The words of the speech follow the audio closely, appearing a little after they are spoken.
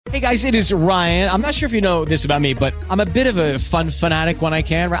Hey guys, it is Ryan. I'm not sure if you know this about me, but I'm a bit of a fun fanatic when I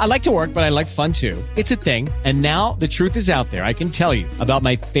can. I like to work, but I like fun too. It's a thing. And now the truth is out there. I can tell you about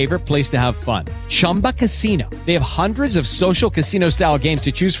my favorite place to have fun. Chumba Casino. They have hundreds of social casino style games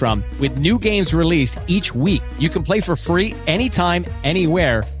to choose from with new games released each week. You can play for free anytime,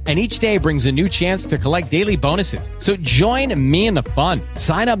 anywhere. And each day brings a new chance to collect daily bonuses. So join me in the fun.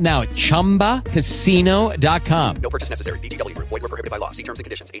 Sign up now at ChumbaCasino.com. No purchase necessary. VGW. Void where prohibited by law. See terms and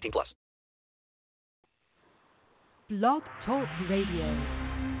conditions. 18+. Blog Talk Radio.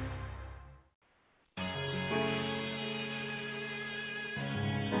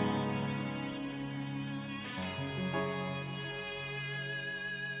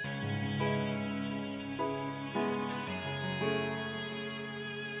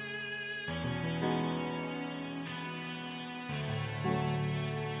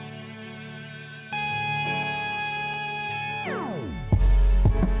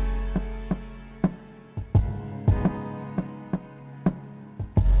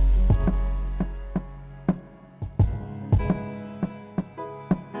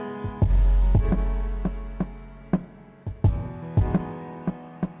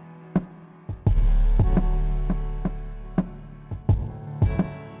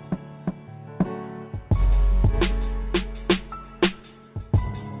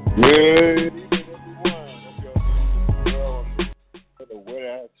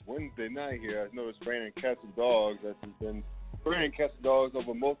 Wednesday night here. I know it's raining cats and dogs. It's been raining cats and dogs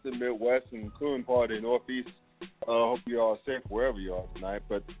over most of the Midwest and including part of the Northeast. Hope you all are safe wherever you are tonight.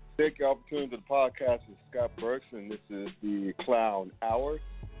 But take the opportunity to the podcast with Scott Burks, and this is the Clown Hour.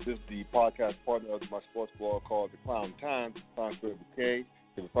 This is the podcast partner of my sports blog called The Clown Times, Clown with a K.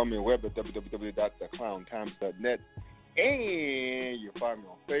 You can find me on the web at www.theclowntimes.net. And you'll find me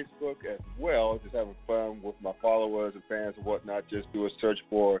on Facebook as well, just having fun with my followers and fans and whatnot. Just do a search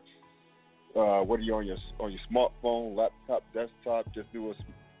for whether you're on your smartphone, laptop, desktop. Just do a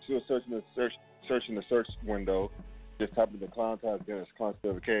search in the search window. Just type in the Clown Times again. It's Clown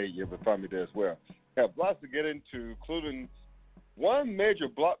with a K. You'll find me there as well. We have lots to get into, including one major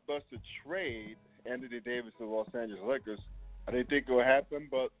blockbuster trade, Anthony Davis to the Los Angeles Lakers. I didn't think it would happen,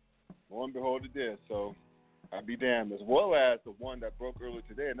 but lo and behold, it did. So I'd be damned. As well as the one that broke earlier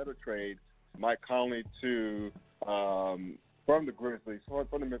today, another trade, Mike Conley to from the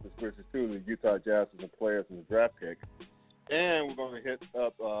Memphis Grizzlies to the Utah Jazz as a player as a draft pick. And we're going to hit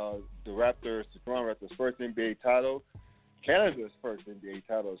up the Raptors, the Toronto Raptors' first NBA title, Canada's first NBA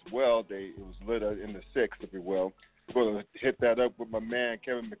title as well. It was lit in the sixth, if you will. We're going to hit that up with my man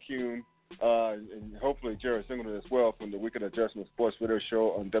Kevin McCune and hopefully Jarrod Singleton as well from the Weekend Adjustment Sports Radio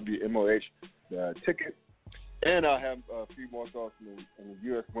Show on WMOH Ticket. And I'll have a few more thoughts on the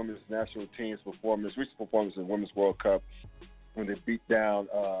U.S. women's national team's recent performance in the Women's World Cup when they beat down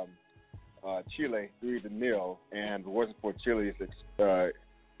Chile 3-0. And if it wasn't for Chile's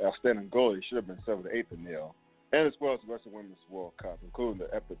outstanding goal, it should have been 7-8-0. And as well as the rest of the Women's World Cup, including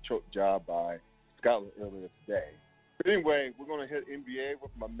the epic choke job by Scotland earlier today. But anyway, we're going to hit NBA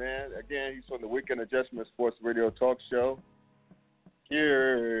with my man. Again, he's on the Weekend Adjustment Sports Radio Talk Show.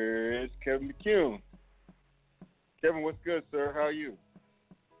 Here is Kevin McCune. Kevin, what's good, sir? How are you?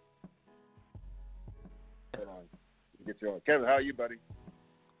 Get you on. Kevin, how are you, buddy?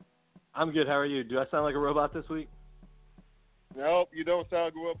 I'm good. How are you? Do I sound like a robot this week? Nope, you don't sound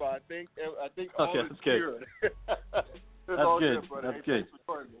like a robot. I think all okay, is that's good. That's good. That's good.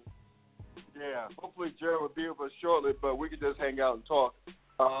 Yeah, hopefully Jarrod will be with us shortly, but we can just hang out and talk.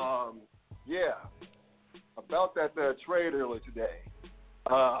 Yeah, about that trade earlier today.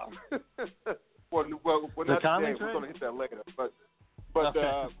 Well, not today. We're going to hit that later. But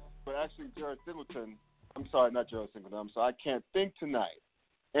actually, Jarrod Singleton. I'm sorry, not Jarrod Singleton. I'm sorry, I can't think tonight.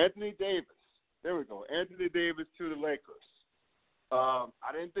 Anthony Davis. There we go. Anthony Davis to the Lakers. I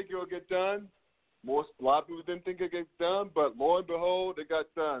didn't think it would get done. A lot of people didn't think it would get done, but lo and behold, it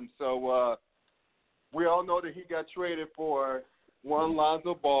got done. So we all know that he got traded for one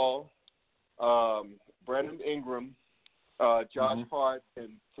Lonzo Ball, Brandon Ingram, Josh Hart,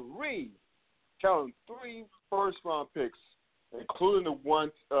 and three first-round picks, including the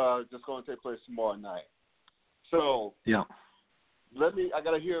one that's going to take place tomorrow night. So yeah, I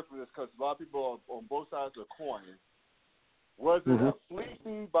got to hear from this because a lot of people on both sides of the coin. Was it a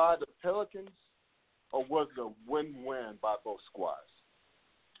fleecing by the Pelicans, or was it a win-win by both squads?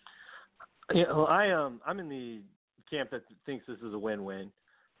 Yeah, well, I'm in the camp that thinks this is a win-win.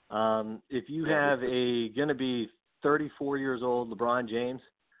 If you have going to be 34 years old LeBron James,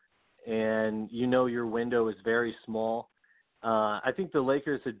 and you know your window is very small, I think the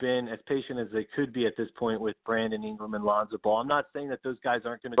Lakers had been as patient as they could be at this point with Brandon Ingram and Lonzo Ball. I'm not saying that those guys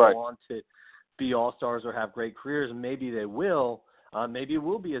aren't going to go on to be all-stars or have great careers, and maybe they will. Maybe it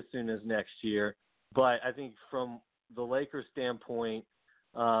will be as soon as next year. But I think from the Lakers' standpoint,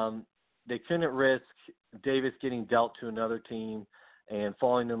 they couldn't risk Davis getting dealt to another team and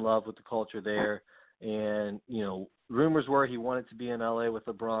falling in love with the culture there. And, rumors were he wanted to be in LA with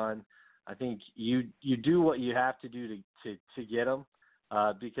LeBron. I think you do what you have to do to get him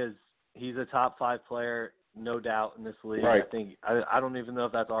because he's a top 5 player, no doubt, in this league. Right. I don't even know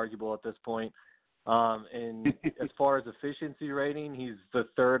if that's arguable at this point. And as far as efficiency rating, he's the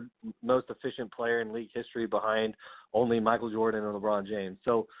 3rd most efficient player in league history behind only Michael Jordan and LeBron James.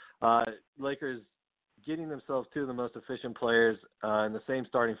 So Lakers getting themselves 2 of the most efficient players in the same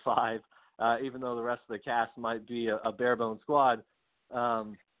starting 5, even though the rest of the cast might be a bare-bones squad.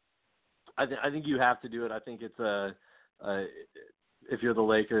 I think you have to do it. I think it's if you're the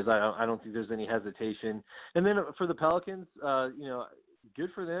Lakers, I don't think there's any hesitation. And then for the Pelicans, good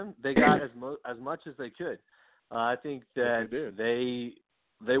for them. They got as much as they could. I think that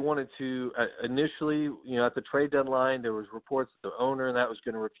they wanted to initially, at the trade deadline, there was reports that the owner and that was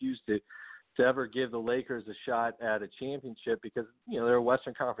going to refuse to ever give the Lakers a shot at a championship because they're a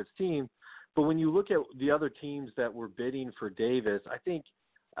Western Conference team. But when you look at the other teams that were bidding for Davis, I think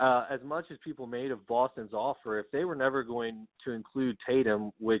as much as people made of Boston's offer, if they were never going to include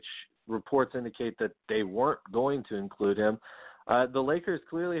Tatum, which reports indicate that they weren't going to include him, the Lakers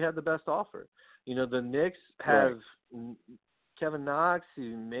clearly had the best offer. The Knicks have Kevin Knox,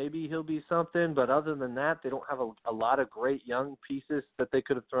 who maybe he'll be something, but other than that, they don't have a lot of great young pieces that they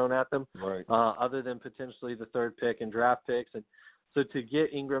could have thrown at them, other than potentially the 3rd pick and draft picks. And so to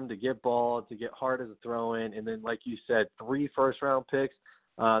get Ingram, to get Ball, to get Hart as a throw-in, and then, like you said, 3 first-round picks,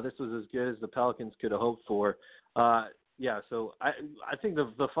 this was as good as the Pelicans could have hoped for. So I think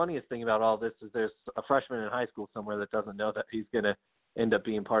the funniest thing about all this is there's a freshman in high school somewhere that doesn't know that he's going to end up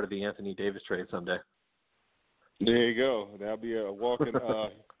being part of the Anthony Davis trade someday. There you go. That'll be a walking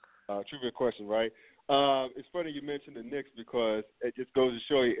trivia question, right? It's funny you mentioned the Knicks because it just goes to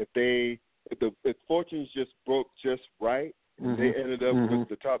show you if fortunes just broke just right, they ended up with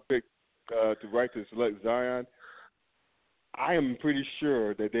the top pick to select Zion, I am pretty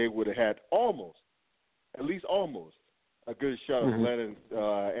sure that they would have had at least almost, a good shot of letting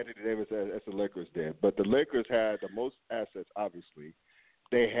Anthony Davis as the Lakers did. But the Lakers had the most assets, obviously.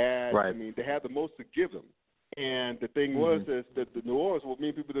 They had, they had the most to give them. And the thing was is that the New Orleans, what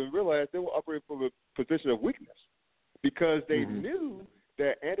many people didn't realize, they were operating from a position of weakness because they knew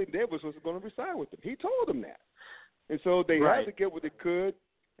that Anthony Davis was going to resign with them. He told them that. And so they had to get what they could.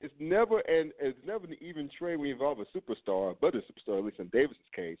 It's never an even trade when you involve a superstar, but a superstar, at least in Davis's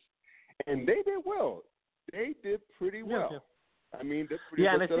case. And they did well. They did pretty well. Yeah. I mean, they're pretty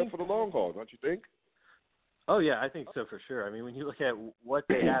well set up for the long haul, don't you think? Oh, yeah, I think so for sure. I mean, when you look at what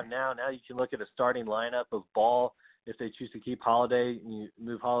they have now you can look at a starting lineup of Ball. If they choose to keep Holiday, you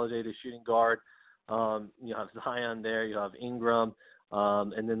move Holiday to shooting guard. You have Zion there. You have Ingram.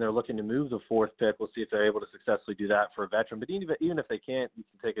 And then they're looking to move the 4th pick. We'll see if they're able to successfully do that for a veteran. But even if they can't, you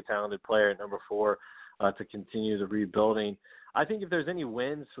can take a talented player at number 4 to continue the rebuilding. I think if there's any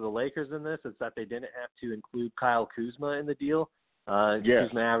wins for the Lakers in this, it's that they didn't have to include Kyle Kuzma in the deal.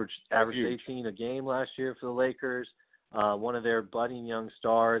 Kuzma averaged 18 a game last year for the Lakers, one of their budding young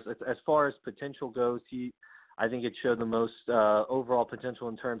stars. As far as potential goes, I think it showed the most overall potential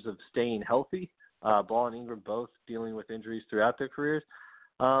in terms of staying healthy. Ball and Ingram both dealing with injuries throughout their careers.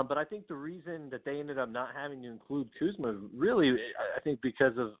 But I think the reason that they ended up not having to include Kuzma really, I think,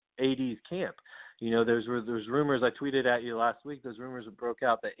 because of AD's camp. There's rumors, I tweeted at you last week, those rumors broke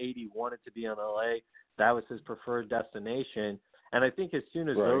out that AD wanted to be in LA. That was his preferred destination. And I think as soon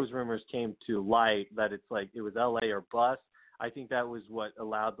as those rumors came to light that it's like it was LA or bust, I think that was what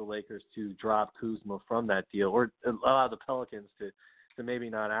allowed the Lakers to drop Kuzma from that deal or allow the Pelicans to maybe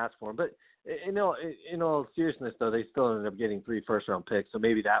not ask for him. But in all seriousness, though, they still ended up getting 3 first-round picks, so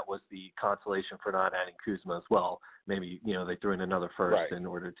maybe that was the consolation for not adding Kuzma as well. Maybe, they threw in another first in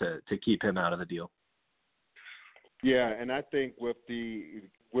order to keep him out of the deal. Yeah, and I think with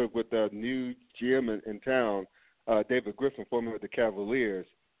the new GM in town, David Griffin, formerly with the Cavaliers,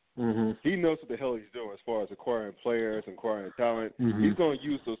 he knows what the hell he's doing as far as acquiring players, acquiring talent. He's going to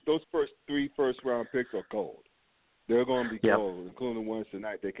use those first 3 first-round picks are gold. They're going to be gold, including the ones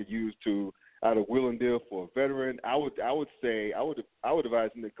tonight they could use to out of will and deal for a veteran. I would advise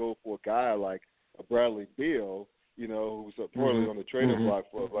them to go for a guy like a Bradley Beal, who's reportedly on the trading block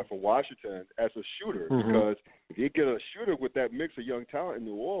for Washington as a shooter. Because if you get a shooter with that mix of young talent in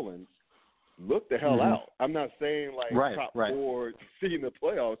New Orleans, look the hell out. I'm not saying like top 4 seed in the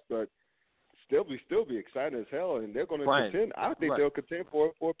playoffs, but still be excited as hell, and they're going to contend. I think they'll contend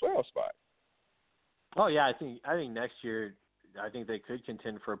for a playoff spot. Oh yeah, I think next year, I think they could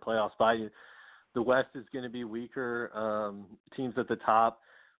contend for a playoff spot. The West is going to be weaker. Teams at the top,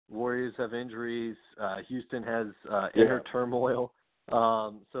 Warriors have injuries. Houston has inner turmoil.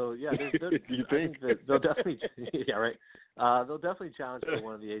 So yeah, you think they'll definitely they'll definitely challenge for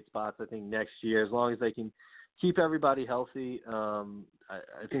one of the 8 spots. I think next year, as long as they can keep everybody healthy,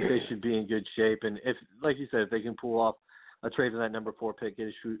 I think they should be in good shape. And if, like you said, if they can pull off a trade for that number 4 pick, get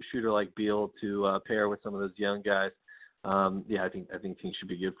a shooter like Beal to pair with some of those young guys, I think things should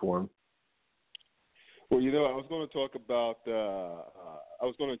be good for them. Well, I was going to talk about I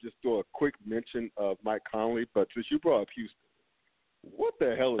was going to just do a quick mention of Mike Conley, but since you brought up Houston, what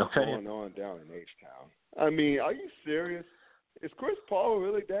the hell is going on down in H-Town? I mean, are you serious? Is Chris Paul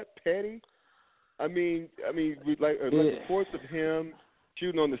really that petty? I mean, we like reports of him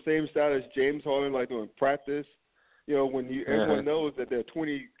shooting on the same side as James Harden, like doing practice. When everyone knows that there are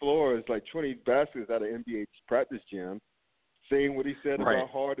 20 floors, like 20 baskets at an NBA practice gym, saying what he said about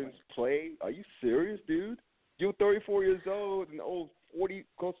Harden's play. Are you serious, dude? You're 34 years old and old 30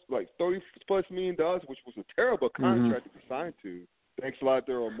 plus $40 million, which was a terrible contract to be signed to. Thanks a lot,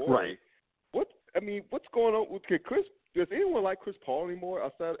 Daryl Morey. Right. What's going on with Chris? Does anyone like Chris Paul anymore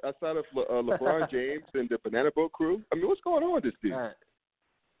outside of LeBron James and the Banana Boat crew? I mean, what's going on with this dude?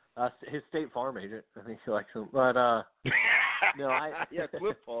 His State Farm agent, I think he likes him. But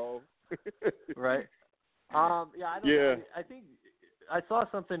Cliff Paul. Right. I think I saw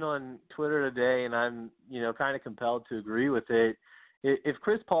something on Twitter today, and I'm kind of compelled to agree with it. If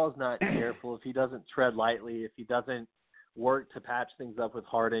Chris Paul's not careful, if he doesn't tread lightly, if he doesn't work to patch things up with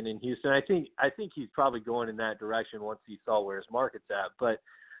Harden in Houston, I think he's probably going in that direction once he saw where his market's at. But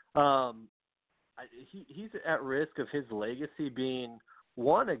he's at risk of his legacy being,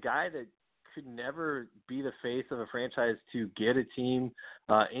 one, a guy that could never be the face of a franchise to get a team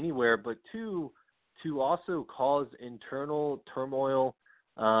anywhere, but two, to also cause internal turmoil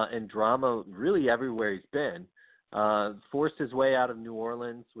and drama really everywhere he's been. Forced his way out of New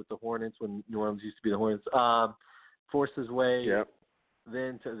Orleans with the Hornets when New Orleans used to be the Hornets. Forced his way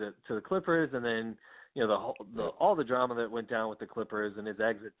then to the Clippers, and then all the drama that went down with the Clippers and his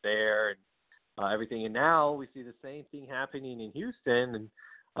exit there and everything. And now we see the same thing happening in Houston. And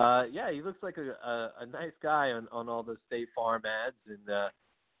he looks like a nice guy on all those State Farm ads.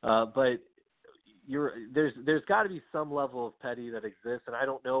 And but there's got to be some level of petty that exists, and I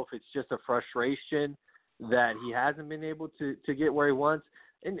don't know if it's just a frustration that he hasn't been able to get where he wants.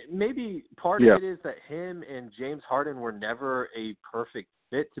 And maybe part of it is that him and James Harden were never a perfect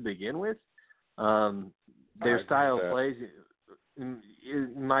fit to begin with. Their style of plays,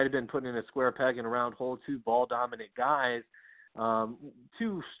 it might have been putting in a square peg in a round hole, 2 ball-dominant guys,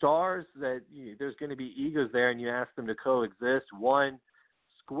 2 stars that there's going to be egos there, and you ask them to coexist. One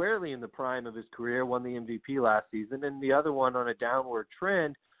squarely in the prime of his career, won the MVP last season, and the other one on a downward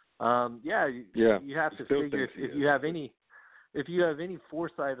trend. You have to figure if you have any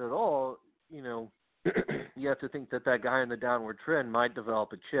foresight at all, you have to think that guy in the downward trend might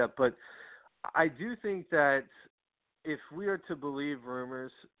develop a chip. But I do think that if we are to believe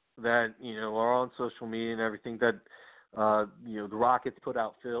rumors that, are on social media and everything, that, the Rockets put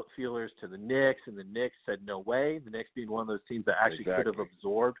out feelers to the Knicks, and the Knicks said no way. The Knicks being one of those teams that actually could have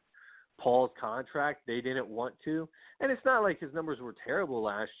absorbed Paul's contract. They didn't want to. And it's not like his numbers were terrible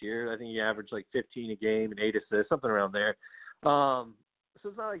last year. I think he averaged like 15 a game and 8 assists, something around there. So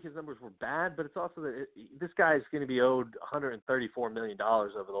it's not like his numbers were bad, but it's also that this guy is going to be owed $134 million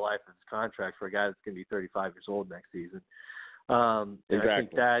over the life of his contract for a guy that's going to be 35 years old next season. I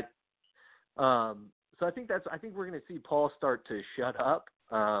think that. So I think we're going to see Paul start to shut up,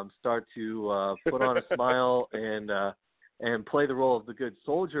 start to put on a smile and play the role of the good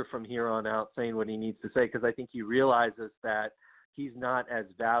soldier from here on out, saying what he needs to say, because I think he realizes that he's not as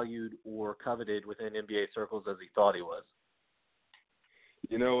valued or coveted within NBA circles as he thought he was.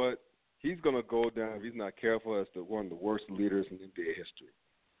 You know what? He's going to go down, if he's not careful, as one of the worst leaders in NBA history,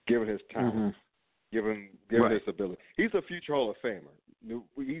 given his talent, given his ability. He's a future Hall of Famer.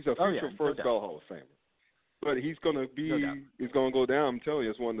 He's a future first ballot Hall of Famer. But he's going to he's going to go down, I'm telling you,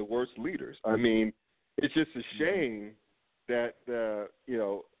 as one of the worst leaders. I mean, it's just a shame that,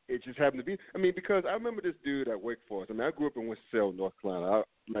 it just happened to be. I mean, because I remember this dude at Wake Forest. I mean, I grew up in Winston-Salem, North Carolina.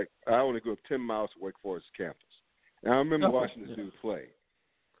 I only grew up 10 miles from Wake Forest campus. And I remember watching this dude play.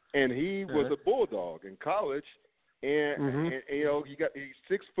 And he was a bulldog in college, and he's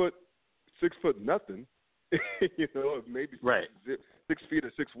 6 foot nothing, Maybe right. 6 feet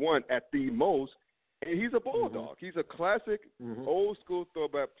or 6'1" at the most. And he's a bulldog. He's a classic old school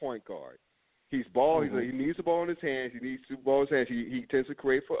throwback point guard. He's ball. He needs the ball in his hands. He needs the ball in his hands. He tends to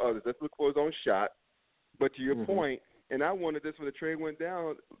create for others. Let's look for his own shot. But to your point, and I wanted this when the trade went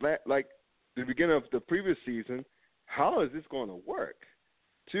down, like the beginning of the previous season, how is this going to work?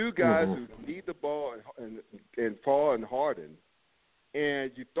 Two guys who need the ball and Paul and Harden,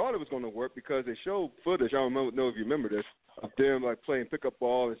 and you thought it was going to work because they showed footage. I don't know if you remember this, of them like playing pickup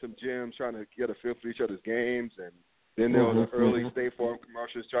ball in some gyms, trying to get a feel for each other's games, and then there was the early State Farm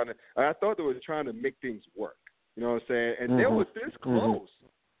commercials I thought they were trying to make things work. You know what I'm saying? And they were this close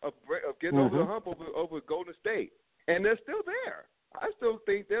of getting over the hump over Golden State, and they're still there. I still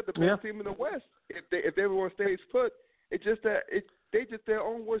think they're the best team in the West. If everyone stays put, it's just that they just their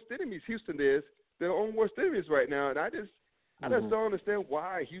own worst enemies. Houston is their own worst enemies right now, and I just don't understand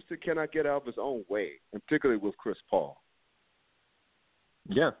why Houston cannot get out of his own way, and particularly with Chris Paul.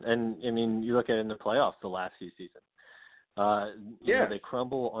 Yeah, and I mean, you look at it in the playoffs the last few seasons. They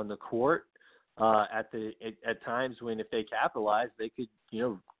crumble on the court at times when if they capitalize, they could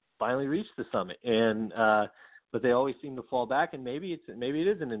finally reach the summit. And but they always seem to fall back, and maybe it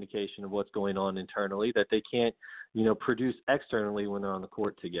is an indication of what's going on internally, that they can't produce externally when they're on the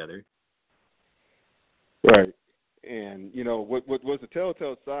court together. Right. And what was the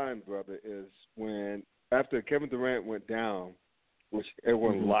telltale sign, brother, is when after Kevin Durant went down, which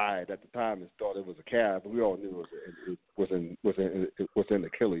everyone lied at the time and thought it was a calf, but we all knew it was an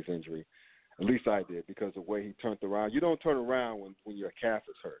Achilles injury. At least I did, because the way he turned around. You don't turn around when your calf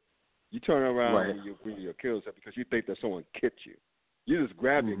is hurt. You turn around when your Achilles hurt because you think that someone kicked you. You just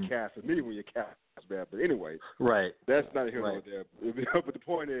grab your calf immediately when your calf is bad. But anyways, that's not here nor there. But the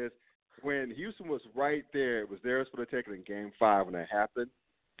point is, when Houston was right there, it was theirs for the taking in Game 5 when that happened.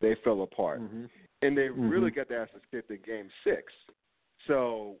 They fell apart. And they really got their asses kicked in Game 6.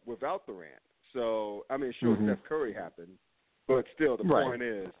 So, without Durant. So, I mean, sure, Steph Curry happened. But still, the point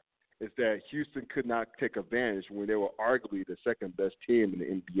is that Houston could not take advantage when they were arguably the second best team in the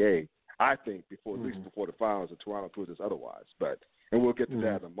NBA, I think, at least before the finals, and Toronto proved us otherwise. And we'll get to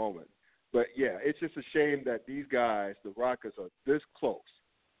that in a moment. But, yeah, it's just a shame that these guys, the Rockets, are this close.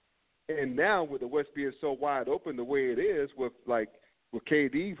 And now with the West being so wide open the way it is, with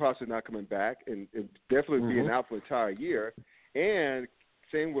KD possibly not coming back and definitely being out for the entire year, and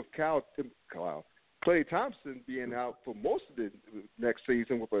same with Klay Thompson being out for most of the next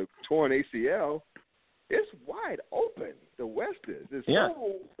season with a torn ACL, it's wide open. The West is. It's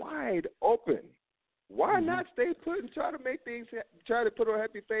so wide open. Why not stay put and try to put on a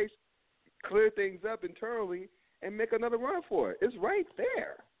happy face, clear things up internally, and make another run for it? It's right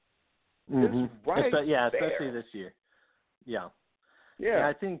there. It's right there. Especially this year. Yeah. Yeah,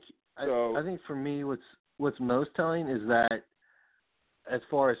 I think for me, what's most telling is that as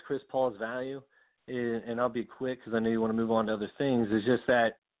far as Chris Paul's value, and I'll be quick because I know you want to move on to other things, is just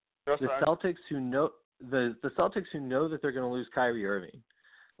that Celtics who know the Celtics who know that they're going to lose Kyrie Irving,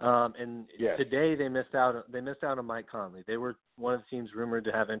 today they missed out on Mike Conley. They were one of the teams rumored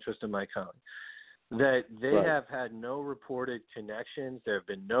to have interest in Mike Conley. That they have had no reported connections. There have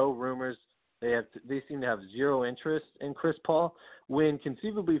been no rumors. They seem to have zero interest in Chris Paul, when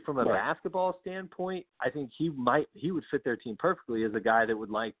conceivably from a basketball standpoint, I think he would fit their team perfectly as a guy that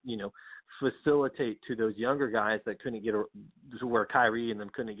would facilitate to those younger guys that couldn't get to where Kyrie and them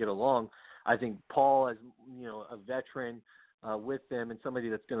couldn't get along. I think Paul, as a veteran with them and somebody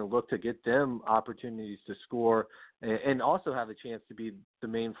that's going to look to get them opportunities to score and also have a chance to be the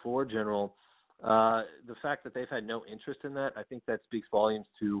main floor general. The fact that they've had no interest in that, I think that speaks volumes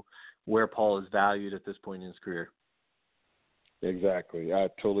to where Paul is valued at this point in his career. Exactly. I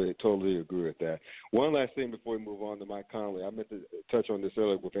totally agree with that. One last thing before we move on to Mike Conley. I meant to touch on this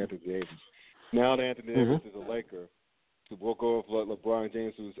earlier with Anthony Davis. Now that Anthony Davis is a Laker, we'll go with LeBron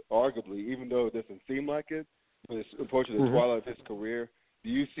James, who's arguably, even though it doesn't seem like it, but it's approaching the twilight of his career. Do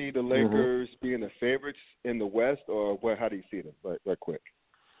you see the Lakers being the favorites in the West, or how do you see them? Right quick.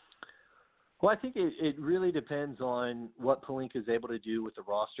 Well, I think it really depends on what Pelinka is able to do with the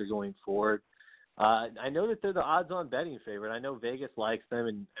roster going forward. I know that they're the odds-on betting favorite. I know Vegas likes them,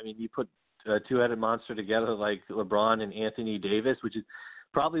 and I mean, you put a two-headed monster together like LeBron and Anthony Davis, which is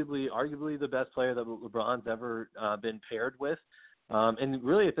arguably the best player that LeBron's ever been paired with. And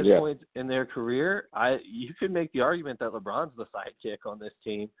really, at this point in their career, you could make the argument that LeBron's the sidekick on this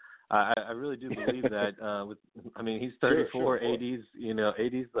team. I really do believe that. He's 34, sure.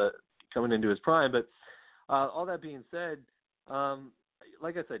 80s coming into his prime. But all that being said,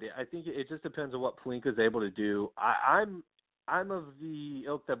 like I said, I think it just depends on what Pelinka is able to do. I'm of the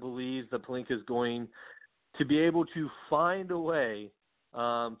ilk that believes that Pelinka is going to be able to find a way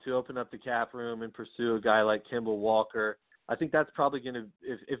to open up the cap room and pursue a guy like Kemba Walker. I think that's probably going to,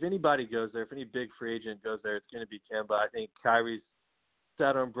 if anybody goes there, if any big free agent goes there, it's going to be Kemba. I think Kyrie's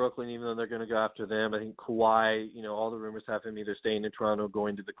set on Brooklyn, even though they're going to go after them. I think Kawhi, all the rumors have him either staying in Toronto or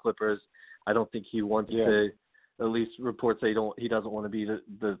going to the Clippers. I don't think he wants to, at least reports say he doesn't want to be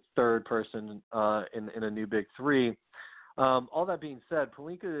the third person in a new big three. All that being said,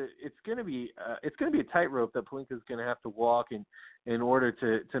 Pelinka, it's going to be a tightrope that Pelinka is going to have to walk in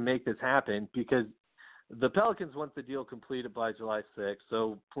order to make this happen, because the Pelicans want the deal completed by July 6th.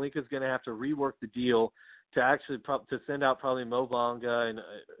 So Pelinka is going to have to rework the deal to actually to send out probably Mo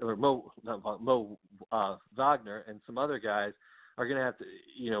Wagner and some other guys are going to have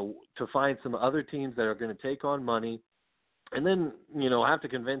to find some other teams that are going to take on money, and then have to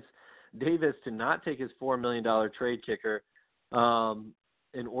convince Davis to not take his $4 million trade kicker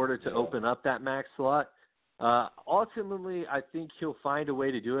in order to open up that max slot. Ultimately, I think he'll find a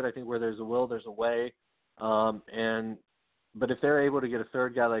way to do it. I think where there's a will, there's a way. But if they're able to get a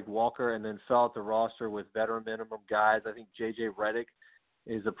third guy like Walker and then fill out the roster with veteran minimum guys, I think J.J. Redick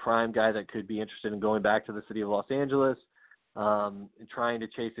is a prime guy that could be interested in going back to the city of Los Angeles, and trying to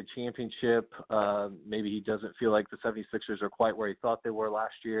chase a championship. Maybe he doesn't feel like the 76ers are quite where he thought they were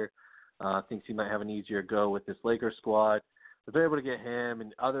last year. Thinks he might have an easier go with this Lakers squad. If they're able to get him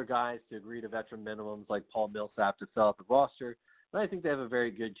and other guys to agree to veteran minimums like Paul Millsap to fill out the roster, then I think they have a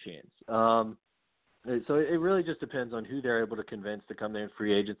very good chance. So it really just depends on who they're able to convince to come there in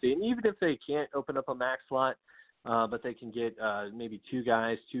free agency. And even if they can't open up a max slot, but they can get maybe two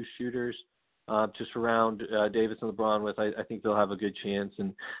shooters to surround Davis and LeBron with, I think they'll have a good chance.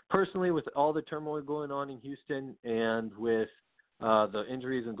 And personally, with all the turmoil going on in Houston and with the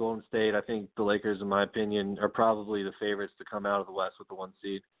injuries in Golden State, I think the Lakers, in my opinion, are probably the favorites to come out of the West with the 1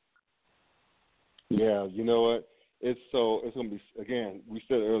 seed. Yeah, you know what? It's going to be, again, we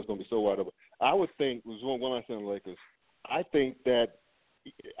said it was going to be so wide open. I would think, was one last thing on the Lakers, I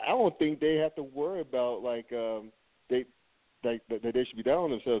don't think they have to worry about, they should be down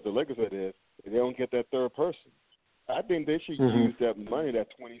on themselves, the Lakers that is, if they don't get that third person. I think they should use that money, that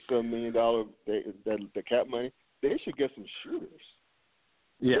 $27 million, the cap money, they should get some shooters.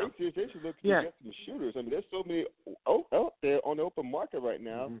 Yeah. They should look to get some shooters. I mean, there's so many out there on the open market right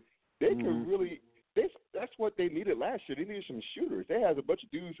now. They can really – that's what they needed last year. They needed some shooters. They had a bunch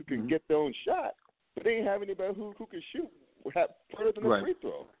of dudes who can get their own shot, but they didn't have anybody who can shoot further than a free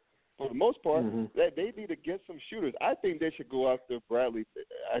throw. For the most part, they need to get some shooters. I think they should go after Bradley.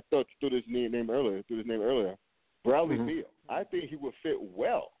 I thought threw his name earlier. Bradley Beal. I think he would fit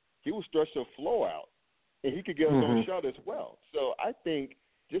well. He would stretch the flow out, and he could get his own shot as well. So I think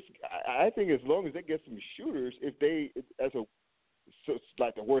as long as they get some shooters, so it's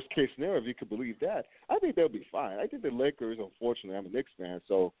like the worst case scenario, if you could believe that, I think they'll be fine. I think the Lakers, unfortunately, I'm a Knicks fan,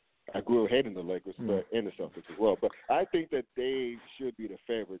 so I grew up hating the Lakers and the Celtics as well. But I think that they should be the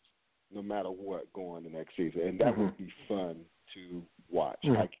favorites no matter what going the next season, and that would be fun to watch.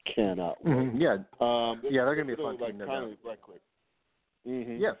 I cannot wait. Yeah, they're going to be a fun team. Conley, right quick.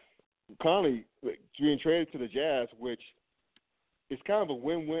 Yeah. Conley being traded to the Jazz, which is kind of a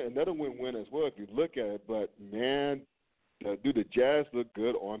win-win, another win-win as well if you look at it. But, man, do the Jazz look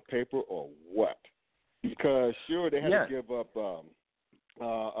good on paper or what? Because, sure, they had to give up who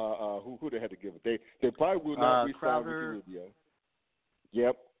they had to give it? They probably will not re-sign Rubio.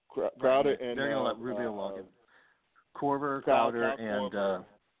 Yep, Crowder and they're going to let Rubio walk in. Korver, Crowder, and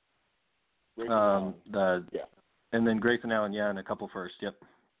and then Grayson Allen, and a couple first. Yep.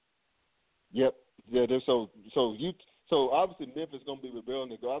 Yeah. So obviously Memphis is going to be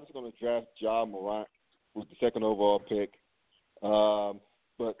rebuilding. They're obviously going to draft Ja Morant with the second overall pick.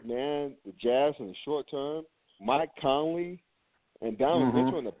 But man, the Jazz in the short term, Mike Conley and Donovan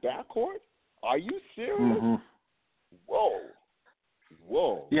Mitchell in the backcourt. Are you serious? Whoa.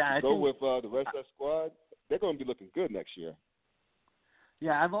 Yeah, I think with the rest of that squad. They're going to be looking good next year.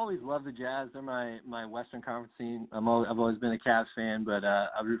 Yeah, I've always loved the Jazz. They're my Western Conference team. I've always been a Cavs fan, but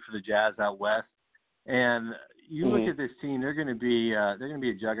I root for the Jazz out west. And you look at this team; they're going to be a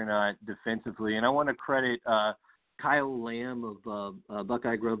juggernaut defensively. And I want to credit Kyle Lamb of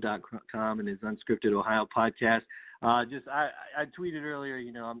BuckeyeGrove.com and his Unscripted Ohio podcast. I tweeted earlier,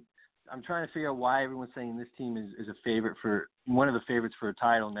 I'm trying to figure out why everyone's saying this team is a favorite for one of the favorites for a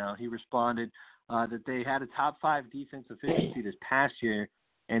title now. He responded that they had a top 5 defense efficiency this past year,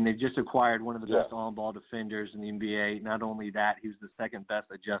 and they just acquired one of the best on-ball defenders in the NBA. Not only that, he was the second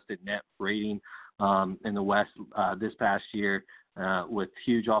best adjusted net rating in the West this past year with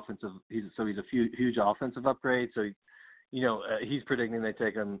huge offensive. He's a huge offensive upgrade. So he's predicting they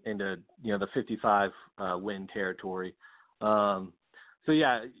take them into, the 55 win territory. So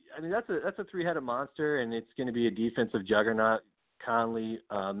yeah, I mean, that's a three-headed monster, and it's going to be a defensive juggernaut. Conley,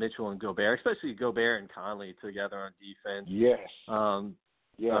 Mitchell, and Gobert, especially Gobert and Conley together on defense. Yes.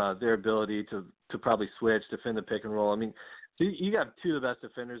 Their ability to probably switch, defend the pick and roll. I mean, so you got two of the best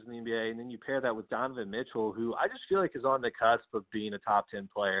defenders in the NBA, and then you pair that with Donovan Mitchell, who I just feel like is on the cusp of being a top 10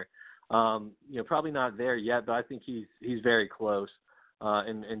 player. Probably not there yet, but I think he's very close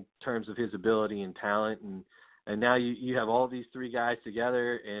in terms of his ability and talent. And now you have all these three guys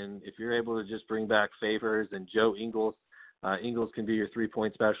together, and if you're able to just bring back Favors and Joe Ingles, Ingles can be your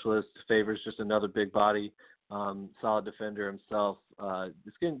three-point specialist. Favors just another big body, solid defender himself. They're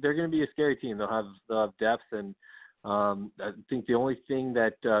going to be a scary team. They'll have depth, and I think the only thing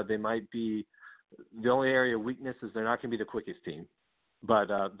that they might be, the only area of weakness is they're not going to be the quickest team. But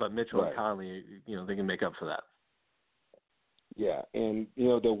Mitchell and Conley, they can make up for that. Yeah, and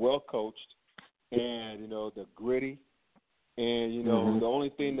they're well coached, and they're gritty, and the only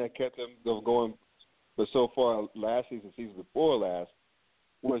thing that kept them going. But so far, last season before last,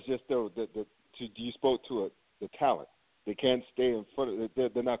 was just you spoke to it, the talent. They can't stay in front of.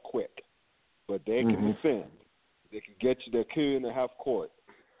 They're not quick, but they can defend. They can get you. They're killing in the half court,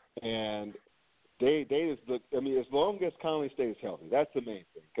 and they just look. I mean, as long as Conley stays healthy, that's the main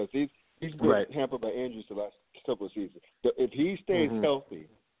thing, because he's been hampered by injuries the last couple of seasons. But if he stays healthy,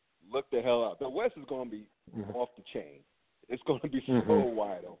 look the hell out. The West is going to be off the chain. It's going to be so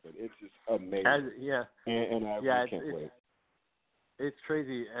wide open. It's just amazing. And I really can't wait. It's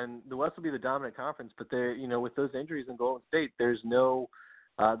crazy, and the West will be the dominant conference. But there, with those injuries in Golden State, there's no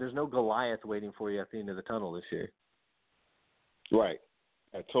Goliath waiting for you at the end of the tunnel this year. Right,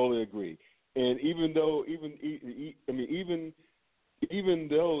 I totally agree. And even though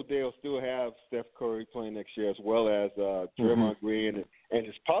they'll still have Steph Curry playing next year, as well as Draymond Green, and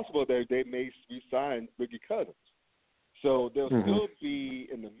it's possible that they may re-sign Boogie Cousins. So they'll still be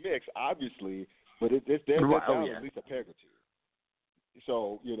in the mix, obviously, but they're down at least a peg or two.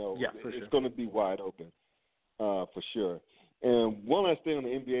 So, it's going to be wide open for sure. And one last thing on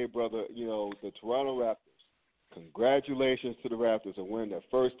the NBA, brother, the Toronto Raptors. Congratulations to the Raptors on winning their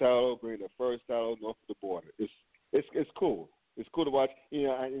first title, bringing their first title north of the border. It's cool. It's cool to watch.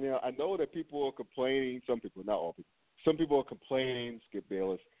 I know that people are complaining. Some people, not all people. Some people are complaining, Skip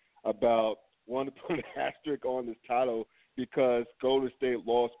Bayless, about wanting to put an asterisk on this title because Golden State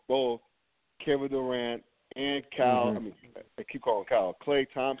lost both Kevin Durant and I keep calling Klay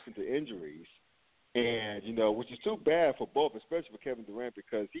Thompson to injuries, and which is too bad for both, especially for Kevin Durant,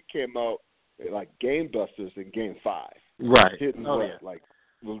 because he came out like game busters in Game 5, right? Hitting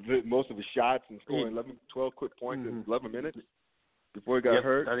most of his shots and scoring 12 quick points in 11 minutes before he got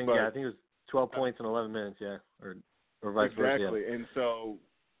hurt. I think it was 12 points in 11 minutes, or vice versa. Exactly, and so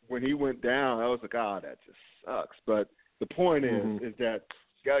when he went down, I was like, that just sucks. But the point is that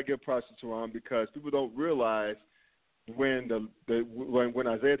you got to give props to Toronto, because people don't realize when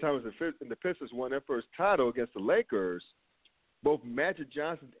Isaiah Thomas and the Pistons won their first title against the Lakers, both Magic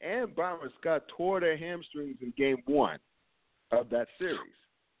Johnson and Byron Scott tore their hamstrings in Game 1 of that series,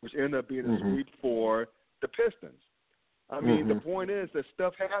 which ended up being a sweep for the Pistons. I mean, the point is that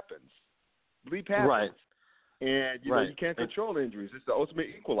stuff happens. Bleep happens. Right. And, you can't control injuries. It's the ultimate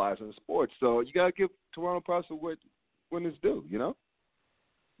equalizer in sports. So you got to give Toronto props for when it's due,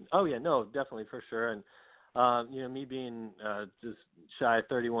 Oh, yeah, no, definitely, for sure. And, me being just shy of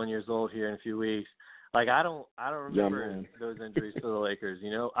 31 years old here in a few weeks, I don't remember those injuries to the Lakers.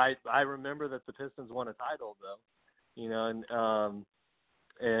 I remember that the Pistons won a title, though, and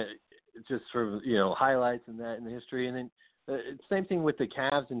just for, highlights and that in the history. And then same thing with the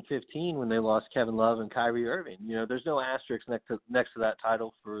Cavs in 15 when they lost Kevin Love and Kyrie Irving. There's no asterisk next to that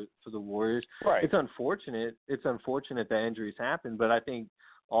title for the Warriors. Right. It's unfortunate. It's unfortunate that injuries happen, but I think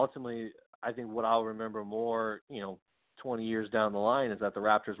ultimately, what I'll remember more, 20 years down the line, is that the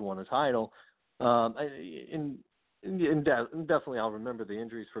Raptors won a title. And definitely I'll remember the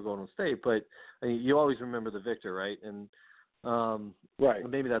injuries for Golden State, but you always remember the victor, right? And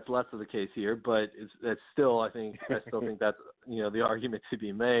maybe that's less of the case here, but I still think that's the argument to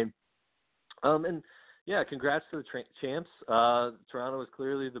be made. And yeah, congrats to the champs. Toronto is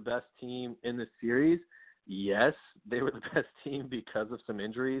clearly the best team in the series. Yes, they were the best team because of some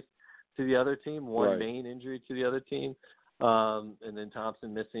injuries to the other team, one main injury to the other team, and then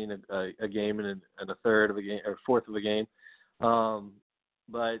Thompson missing a game and a third of a game or fourth of a game.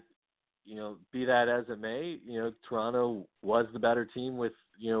 But be that as it may, Toronto was the better team with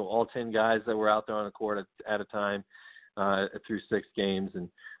all 10 guys that were out there on the court at a time through 6 games,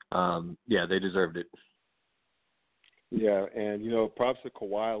 and they deserved it. Yeah, and, props to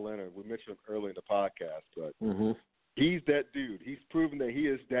Kawhi Leonard. We mentioned him earlier in the podcast, but he's that dude. He's proven that he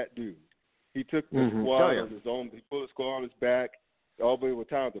is that dude. He took the squad on his own. He put the squad on his back. Albeit with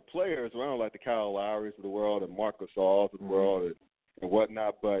talented players around like the Kyle Lowrys of the world and Marc Gasols of the world and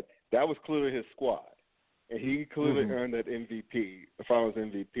whatnot, but that was clearly his squad. And he clearly earned that MVP, the Finals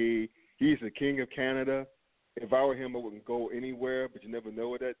MVP. He's the king of Canada. If I were him, I wouldn't go anywhere, but you never know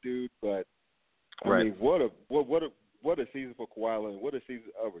with that dude. But, I mean, what a season for Kawhi Leonard. What a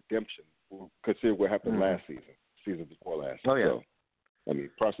season of redemption, considering what happened last season before last. Oh, yeah. So, I mean,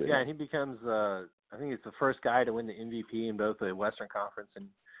 process. Yeah, and he becomes I think he's the first guy to win the MVP in both the Western Conference and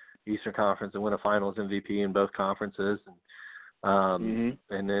Eastern Conference and win a Finals MVP in both conferences. And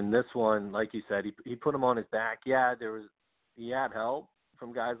then this one, like you said, he put him on his back. Yeah, he had help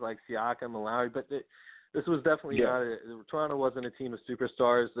from guys like Siakam and Lowry, but this was definitely not Toronto wasn't a team of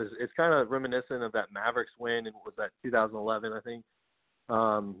superstars. It's kind of reminiscent of that Mavericks win, and was that 2011, I think,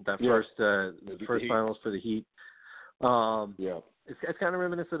 first Finals for the Heat. It's kind of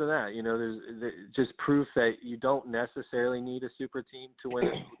reminiscent of that. There's just proof that you don't necessarily need a super team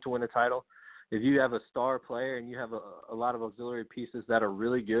to win a title. If you have a star player and you have a lot of auxiliary pieces that are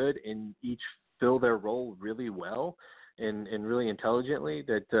really good and each fill their role really well and really intelligently,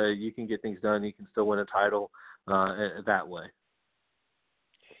 that you can get things done. You can still win a title that way.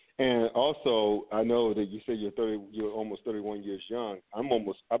 And also, I know that you said you're almost 31 years young.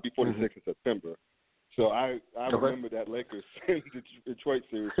 I'll be 46 in September. So I remember that Lakers Detroit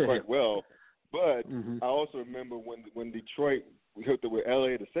series quite well, but I also remember when Detroit hit with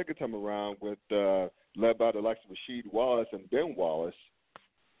LA the second time around with led by the likes of Rasheed Wallace and Ben Wallace.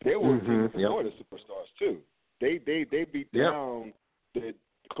 They were more the superstars too. They beat down the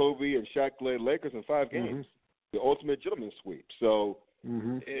Kobe and Shaq-led Lakers in 5 games, the ultimate gentleman sweep. So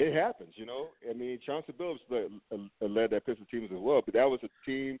it happens, I mean, Chauncey Billups led that Pistons team as well, but that was a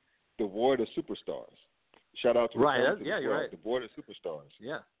team devoid of superstars. Shout out to you're right. Devoid of superstars.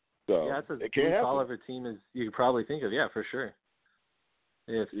 Yeah. So that's as it can't all of a team as you could probably think of. Yeah, for sure.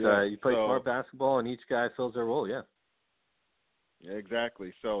 If you play smart basketball and each guy fills their role, yeah,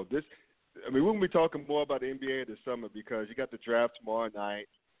 exactly. So we're gonna be talking more about the NBA this summer because you got the draft tomorrow night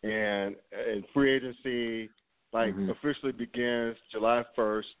and free agency officially begins July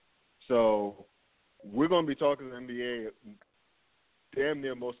 1st. So we're gonna be talking to the NBA damn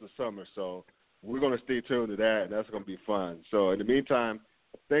near most of the summer. So we're going to stay tuned to that, and that's going to be fun. So in the meantime,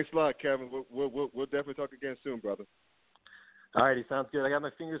 thanks a lot, Kevin. We'll definitely talk again soon, brother. All righty, sounds good. I got my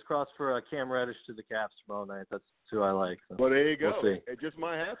fingers crossed for Cam Reddish to the Caps tomorrow night. That's who I like. So well, there you go. We'll see. It just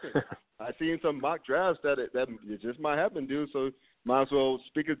might happen. I've seen some mock drafts that it just might happen, dude. So might as well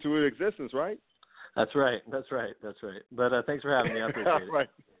speak it to its existence, right? That's right. But thanks for having me. I appreciate it. Right.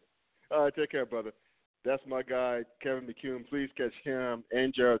 All right, take care, brother. That's my guy, Kevin McCune. Please catch him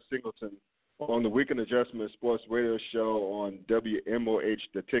and Jarrod Singleton on the Weekend Adjustment Sports Radio Show on WMOH,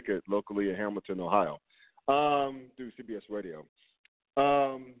 The Ticket, locally in Hamilton, Ohio, through CBS Radio.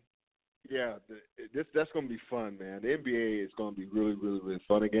 That's going to be fun, man. The NBA is going to be really, really, really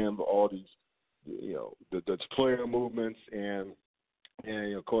fun again with all these, the player movements and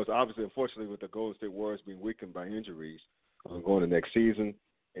of course, obviously, unfortunately, with the Golden State Warriors being weakened by injuries going to next season,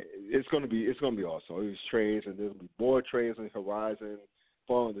 it's going to be awesome. There's trades, and there's going to be more trades on the horizon.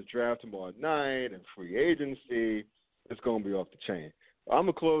 Following the draft tomorrow night and free agency, it's going to be off the chain. I'm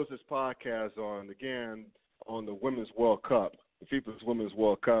going to close this podcast on the Women's World Cup, the FIFA's Women's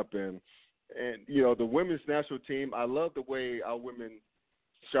World Cup, and the women's national team. I love the way our women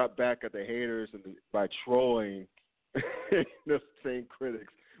shot back at the haters by trolling the same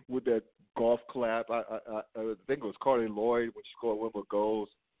critics with that golf clap. I think it was Carly Lloyd when she scored one of her goals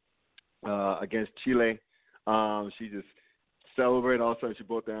against Chile. She just celebrated. All of a sudden, she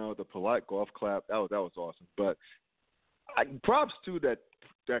broke down with a polite golf clap. That was awesome. But props to that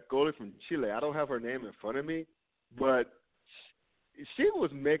goalie from Chile. I don't have her name in front of me, but she was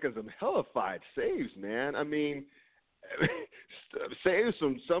making some hellified saves, man. I mean, saves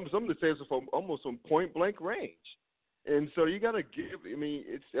from some of the saves from almost from point blank range. And so you got to give.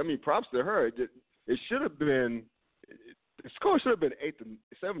 Props to her. It should have been. The score should have been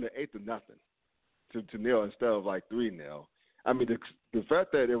 7 to 8 to nothing to nil instead of like 3-0. I mean, the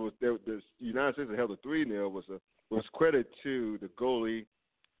fact that the United States held a 3-0 was credit to the goalie,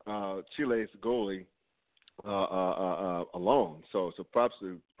 Chile's goalie alone. So props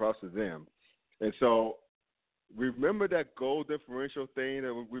to them. And so remember that goal differential thing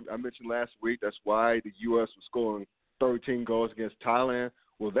that I mentioned last week. That's why the U.S. was scoring 13 goals against Thailand.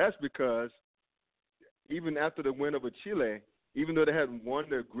 Well, that's because even after the win over Chile, even though they hadn't won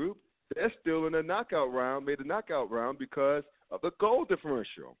their group, they're still in the knockout round, made the knockout round because of the goal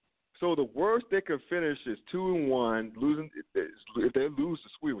differential. So the worst they could finish is 2-1, losing. If they lose to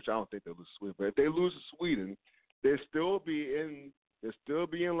Sweden, which I don't think they'll lose to Sweden, but if they lose to Sweden, they'll still be in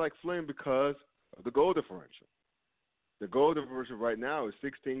like Flynn because of the goal differential. The goal differential right now is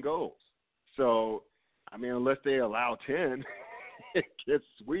 16 goals. So, I mean, unless they allow 10 against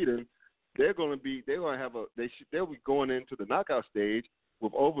Sweden, they'll be going into the knockout stage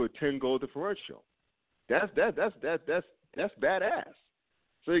with over a 10-goal differential. That's badass.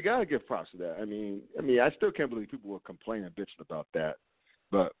 So you gotta give props to that. I mean, I still can't believe people were complaining and bitching about that.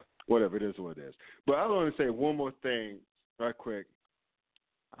 But whatever, it is what it is. But I want to say one more thing, right quick.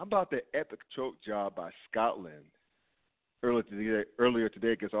 How about the epic choke job by Scotland earlier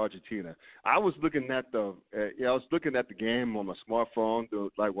today against Argentina? I was looking at the game on my smartphone,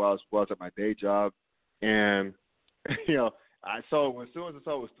 like while I was at my day job, and I saw as soon as I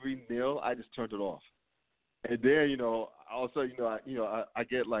saw it was 3-0, I just turned it off. And then also I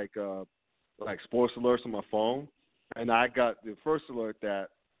get like sports alerts on my phone, and I got the first alert that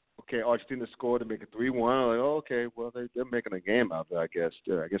Argentina scored to make it 3-1. I'm like, oh, okay, well they're making a game out of it, I guess.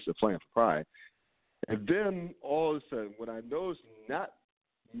 I guess they're playing for pride. And then all of a sudden, when I noticed it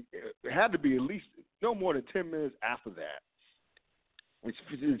had to be at least no more than 10 minutes after that.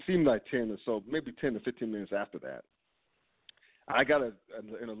 It seemed like 10 or so, maybe 10 to 15 minutes after that. I got an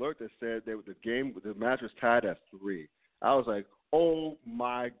alert that said that the match was tied at 3. I was like, oh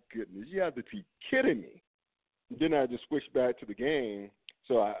my goodness, you have to be kidding me. And then I just switched back to the game.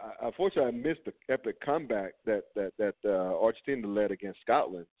 So unfortunately I missed the epic comeback that Argentina led against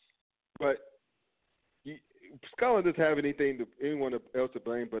Scotland. But Scotland doesn't have anyone else to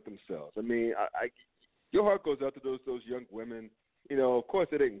blame but themselves. I mean, your heart goes out to those young women. Of course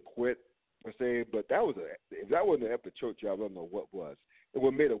they didn't quit per se, but if that wasn't an epic choke job, I don't know what was. And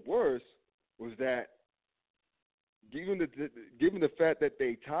what made it worse was that given the fact that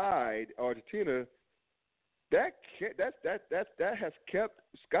they tied Argentina, that has kept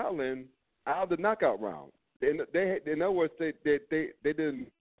Scotland out of the knockout round. In other words, they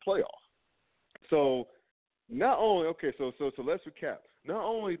didn't playoff. So not only so let's recap. Not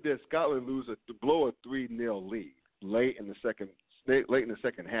only did Scotland blow a 3-0 lead late in the second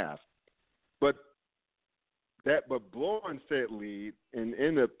half, but blowing said lead and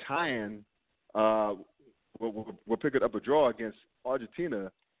ended up tying. We're picking up a draw against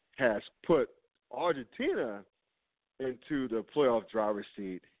Argentina has put Argentina into the playoff driver's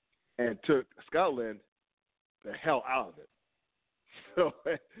seat and took Scotland the hell out of it. So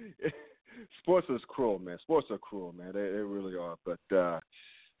sports is cruel, man. Sports are cruel, man. They really are. But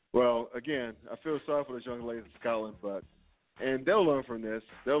well, again, I feel sorry for those young ladies in Scotland, and they'll learn from this.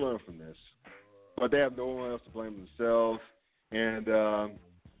 But they have no one else to blame themselves. And I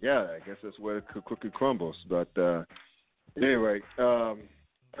guess that's where the cookie crumbles. But anyway,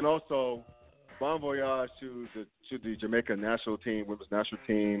 and also bon voyage to the Jamaica national team, women's national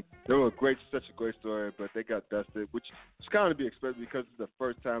team. They were such a great story, but they got dusted, which is kind of to be expected because it's the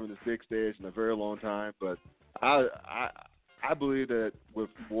first time in this big stage in a very long time. But I believe that with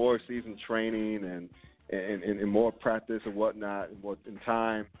more season training and more practice and whatnot, and more in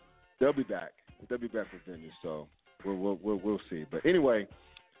time, they'll be back. They'll be back with venues. So we'll see. But anyway,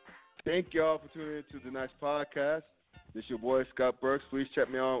 thank y'all for tuning in to the next podcast. This is your boy Scott Burks. Please check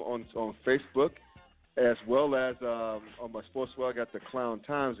me out on Facebook, as well as on my sports web. I got the Clown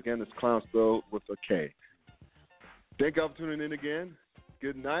Times. Again, it's Clown spelled with a K. Thank y'all for tuning in again.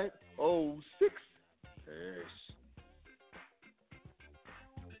 Good night. 06. Peace.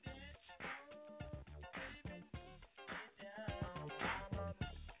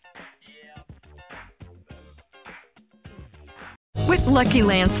 With Lucky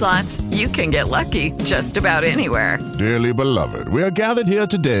Land Slots, you can get lucky just about anywhere. Dearly beloved, we are gathered here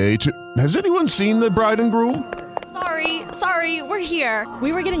today to... Has anyone seen the bride and groom? Sorry, we're here.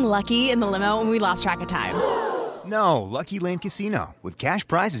 We were getting lucky in the limo and we lost track of time. No, Lucky Land Casino, with cash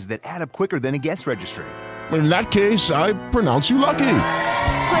prizes that add up quicker than a guest registry. In that case, I pronounce you lucky.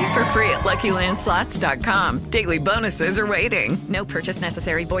 Play for free at LuckyLandSlots.com. Daily bonuses are waiting. No purchase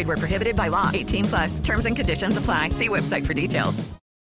necessary. Void where prohibited by law. 18+. Terms and conditions apply. See website for details.